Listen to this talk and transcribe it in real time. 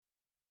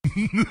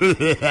DJ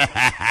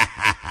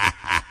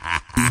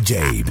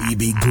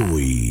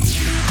BbKuy.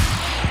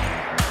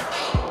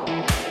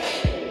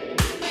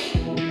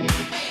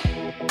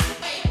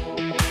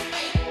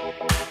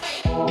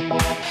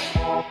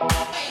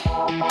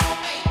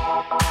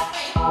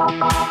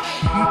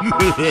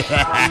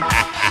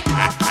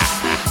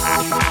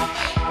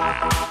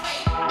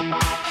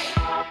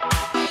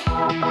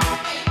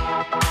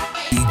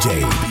 DJ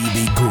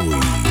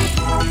BbKuy.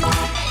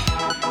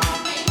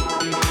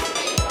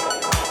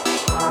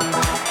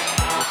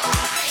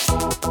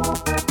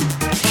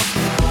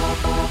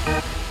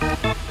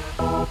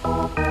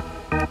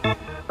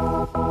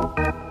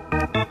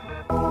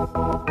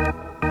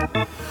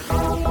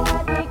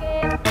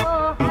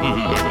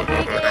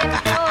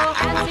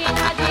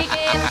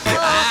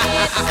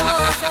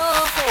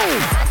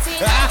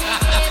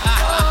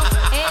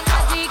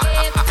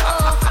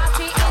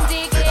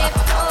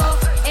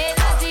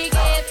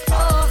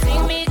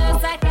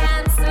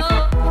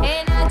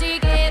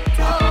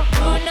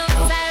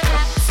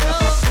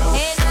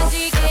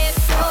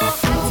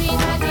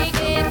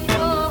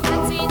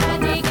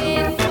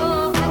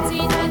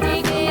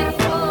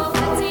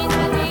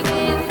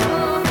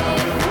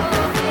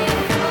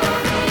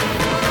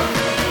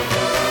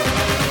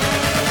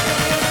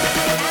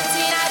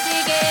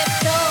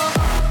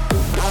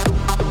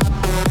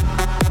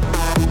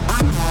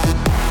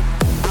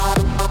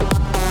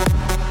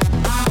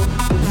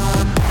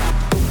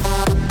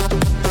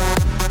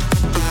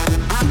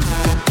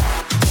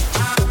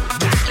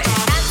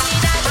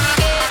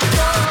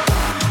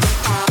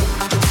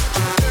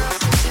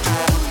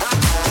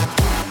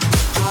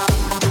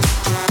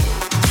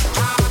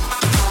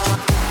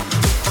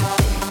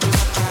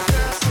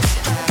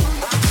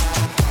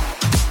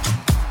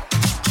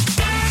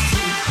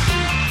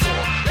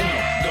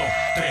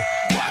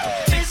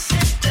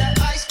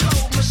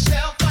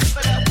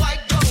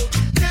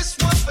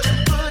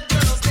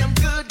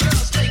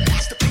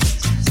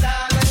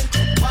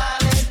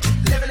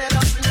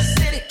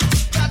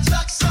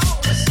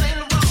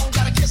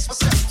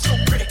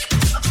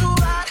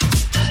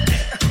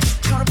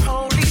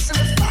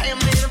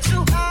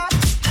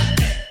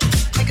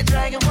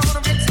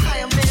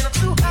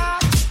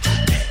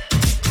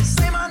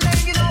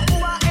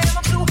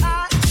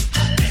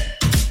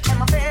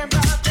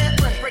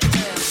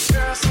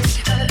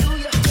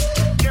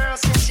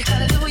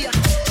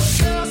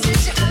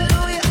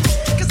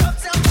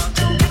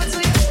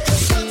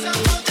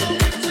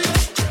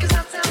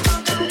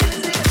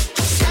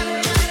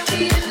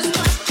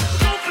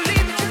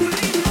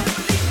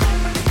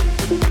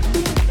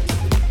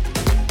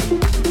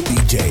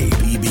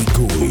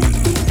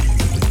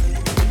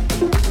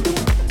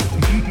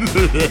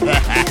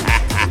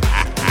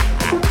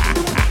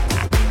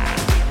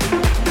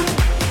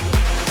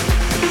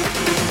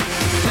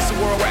 This a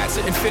worldwide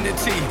to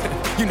infinity.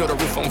 You know the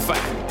roof on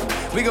fire.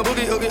 We go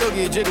boogie, oogie,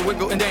 oogie, jiggle,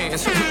 wiggle, and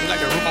dance like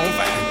the roof on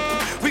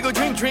fire. We go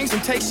drink drinks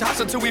and take shots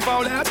until we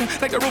fall out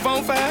like the roof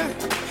on fire.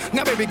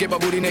 Now baby, get my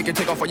booty naked,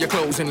 take off all your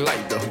clothes and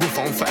light the roof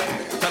on fire.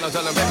 Tell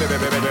her, baby,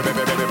 baby, baby,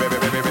 baby, baby, baby,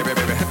 baby, baby,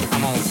 baby, baby,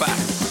 I'm on fire.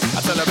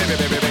 I tell her, baby,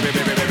 baby, baby,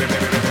 baby, baby,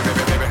 baby, baby,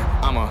 baby, baby,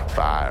 I'm a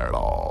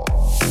fireball.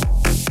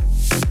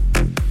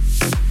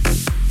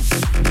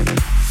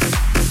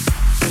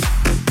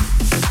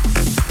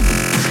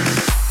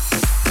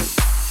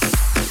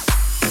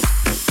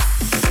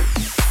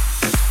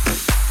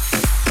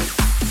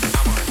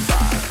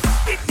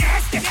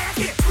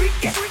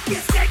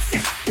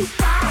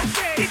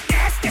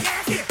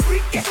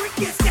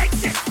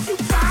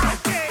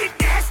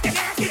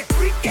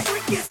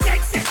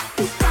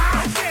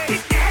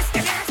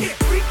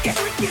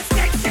 Freaky,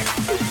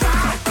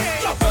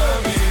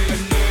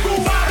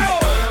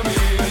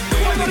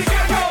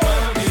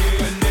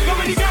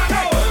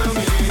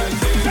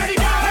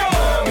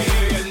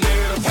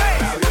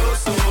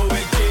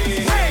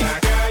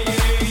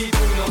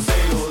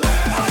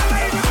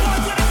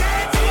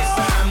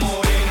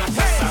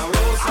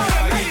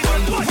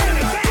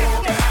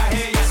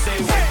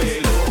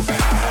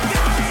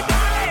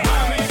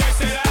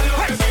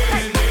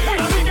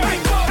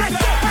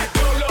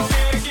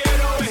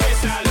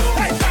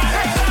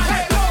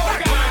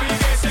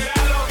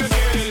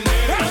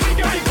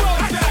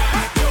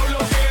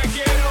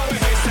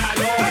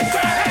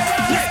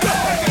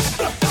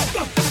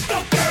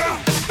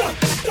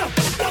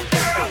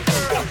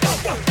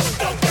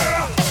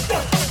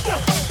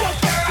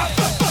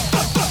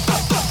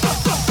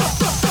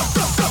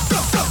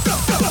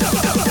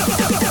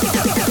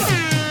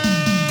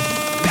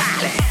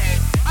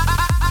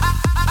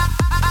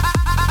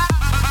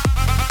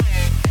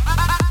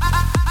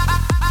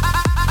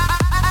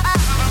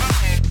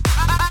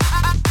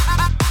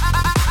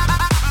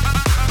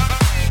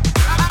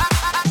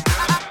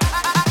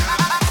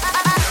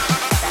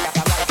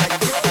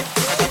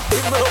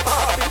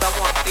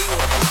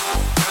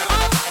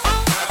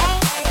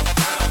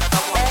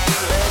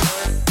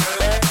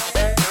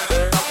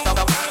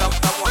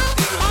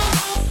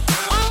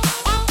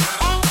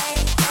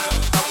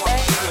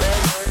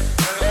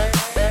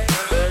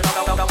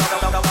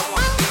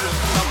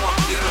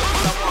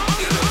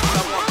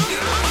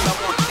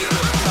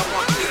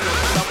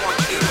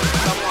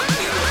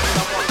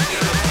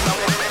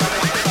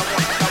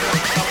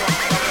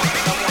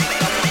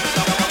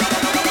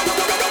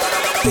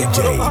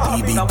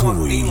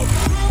 BbKuy.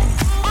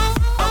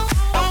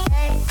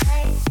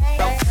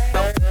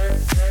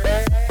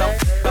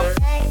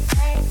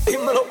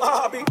 Dímelo,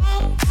 papi.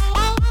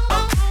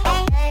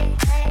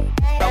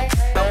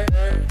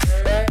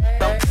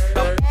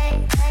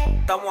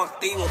 Estamos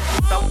activos.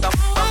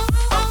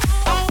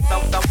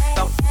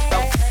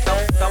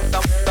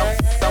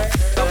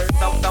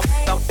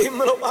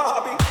 Dímelo,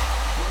 papi.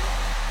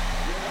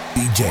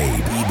 DJ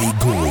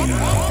BbKuy.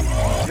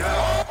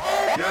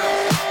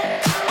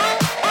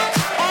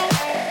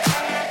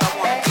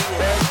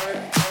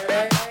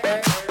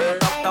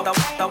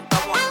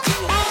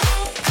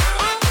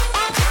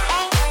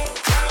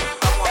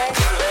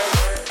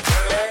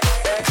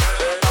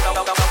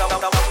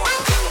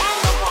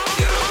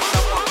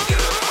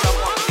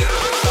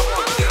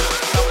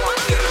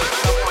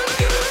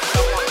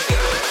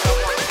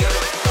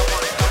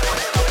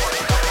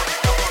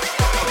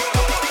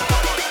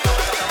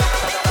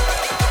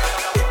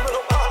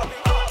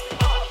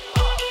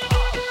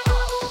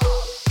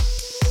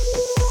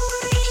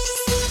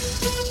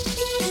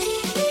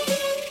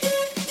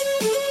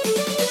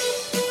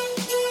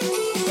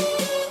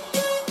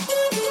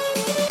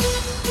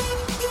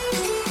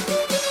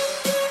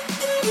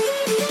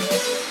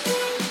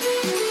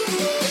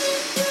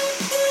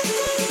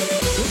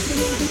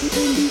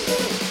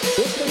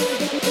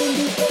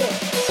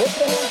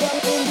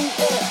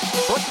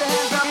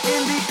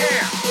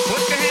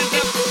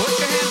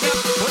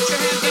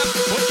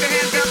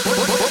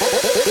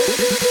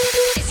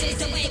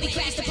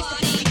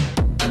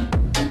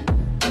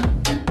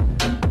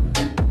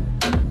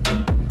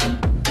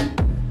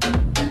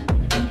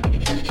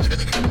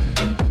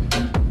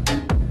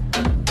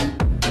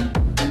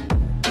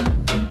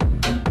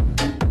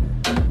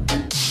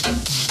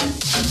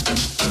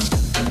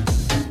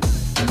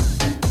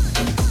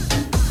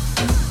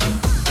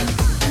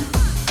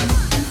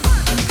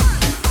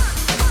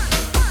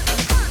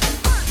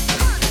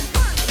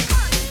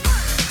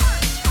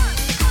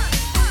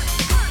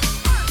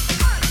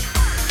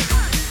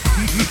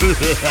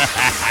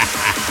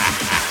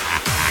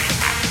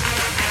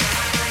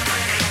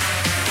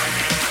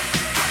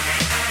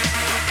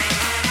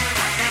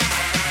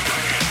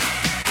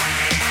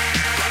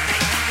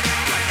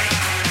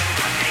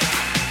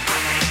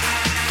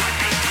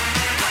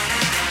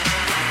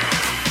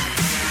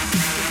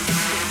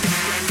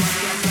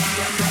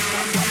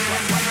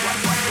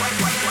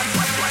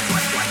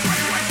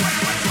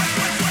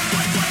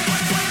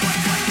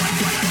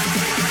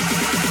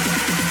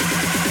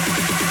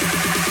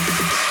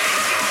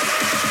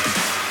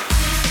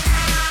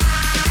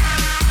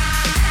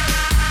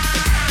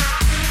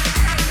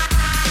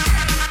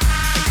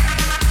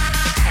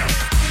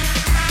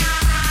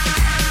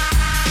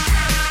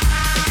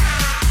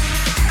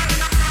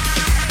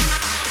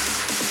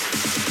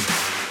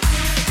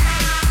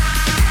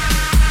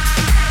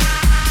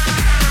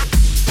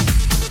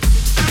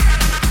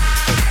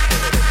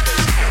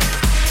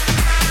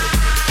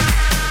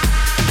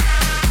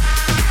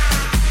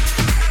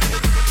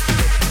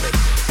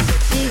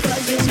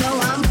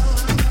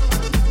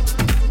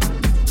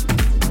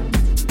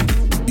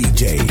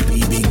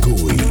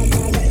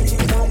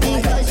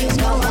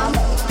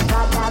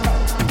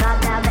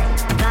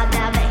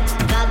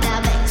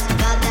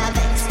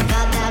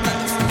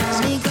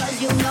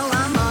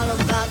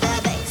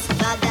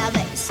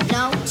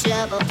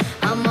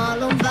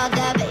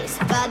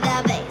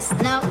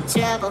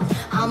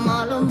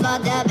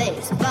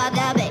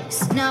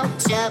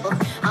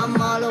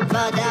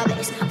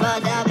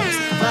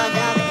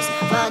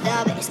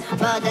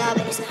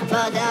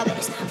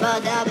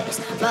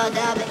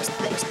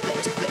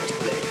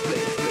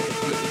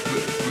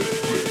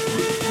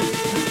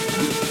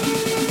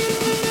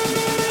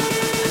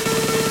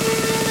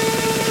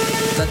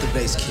 Let the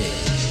bass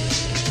kick.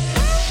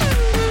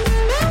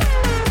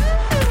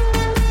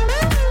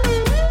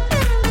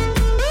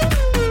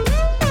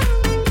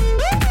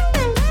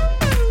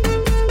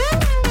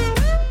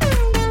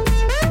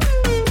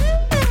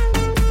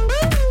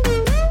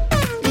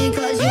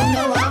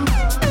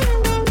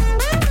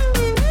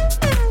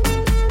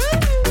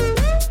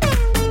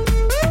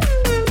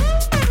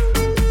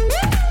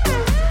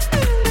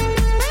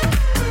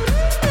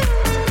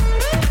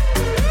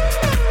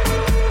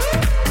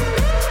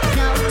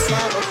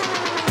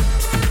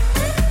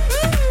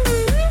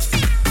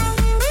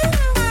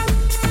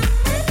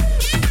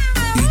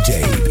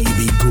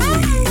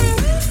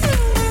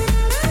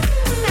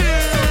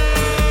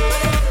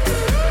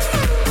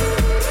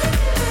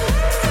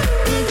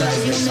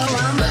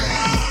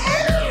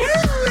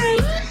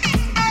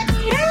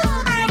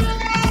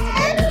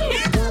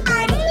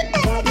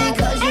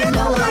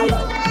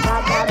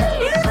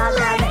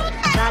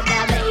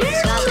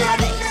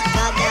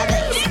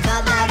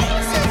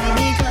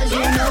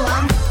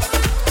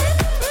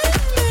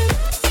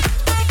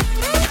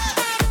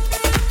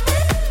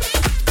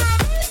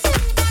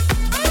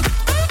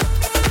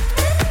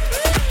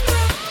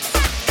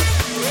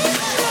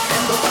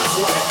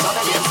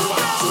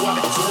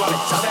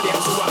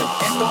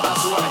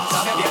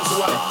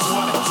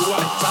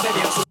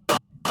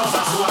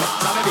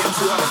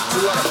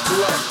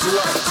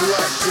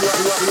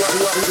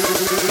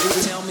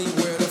 Tell me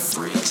where the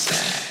freaks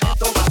at.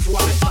 Esto va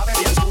suave, sabe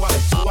bien suave,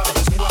 suave,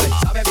 suave,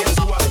 sabe bien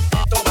suave.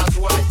 Esto va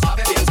suave,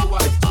 sabe bien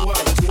suave,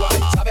 suave, suave,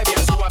 sabe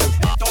bien suave.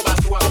 Esto va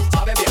suave,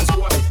 sabe bien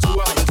suave,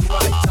 suave,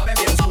 suave, sabe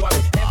bien suave.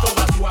 Esto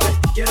va suave.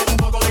 ¿Quieres un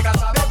poco de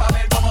casabe para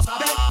ver cómo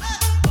sabe?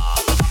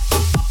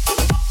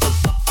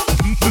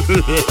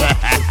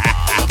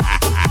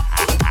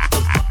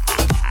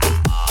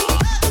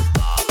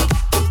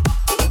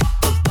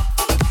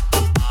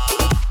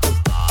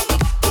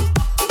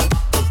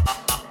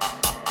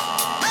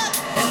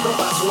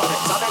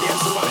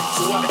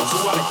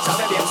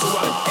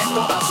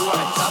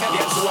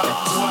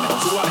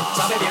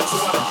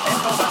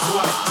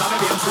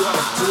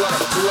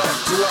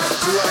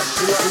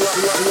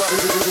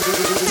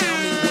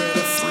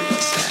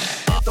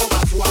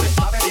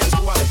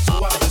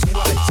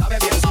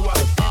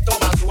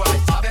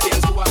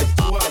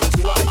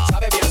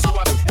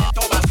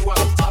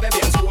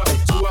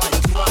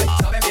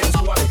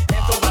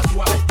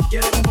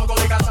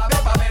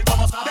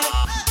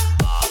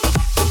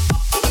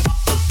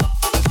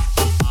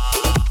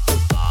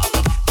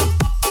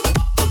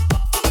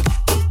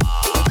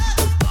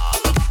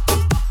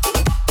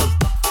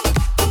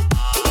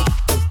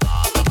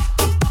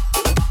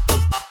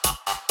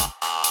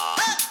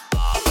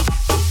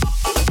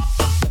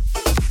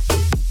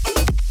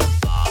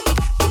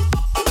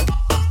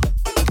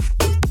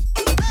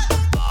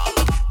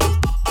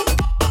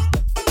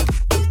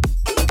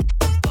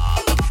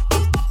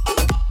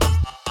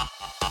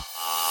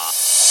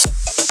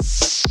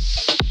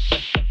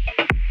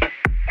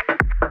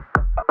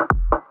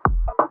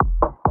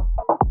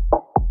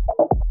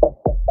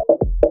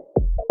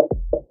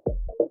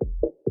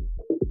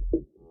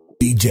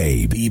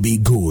 DJ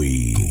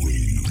BbKuy.